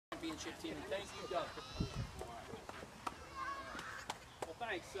championship team. And thank you, Doug. Well,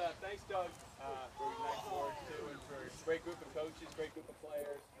 thanks, Doug, for your nice words too, and for a great group of coaches, great group of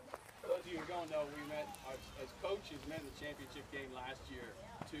players. For those of you who don't know, we met as coaches met in the championship game last year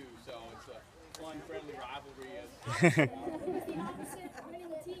too, so it's a fun, friendly rivalry. It's the opposite of winning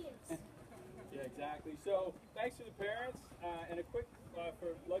teams. Yeah, exactly. So thanks to the parents, and a quick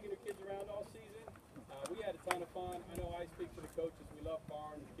for lugging the kids around all season. We had a ton of fun. I know I speak for the coaches. We love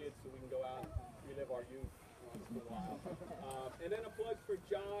borrowing the kids so we can go out and relive our youth once in a while. And then a plug for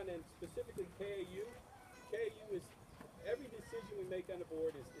John and specifically KAU. KAU is every decision we make on the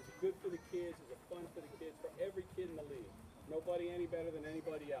board is good for the kids, is fun for the kids, for every kid in the league. Nobody any better than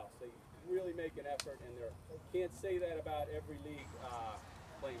anybody else. They really make an effort, and they can't say that about every league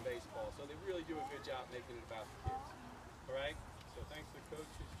playing baseball. So they really do a good job making it about the kids. All right? So thanks to the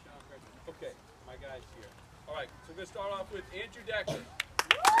coaches, Sean. Okay, my guys here. All right, so we're going to start off with Andrew Decker.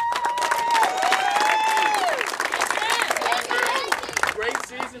 Great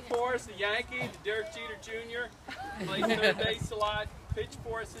season for us, the Yankee, the Derek Jeter Jr. Played third base a lot, pitched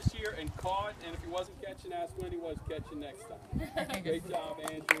for us this year and caught, and if he wasn't catching, ask when he was catching next time. Great job,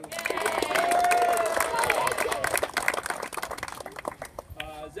 Andrew.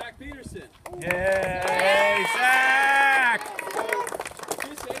 Zach Peterson. Yay, Zach! So, at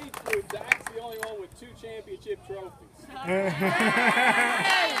this age group, Zach's the only one with 2 championship trophies.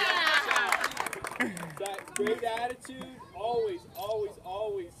 Zach, great attitude, always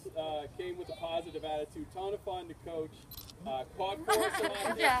came with a positive attitude. Ton of fun to coach. Caught for us a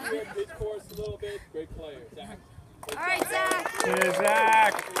lot this year, pitched for us a little bit. Great player, Zach. All right, Zach. Cheers,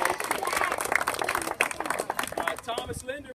 Zach. Thomas Linder.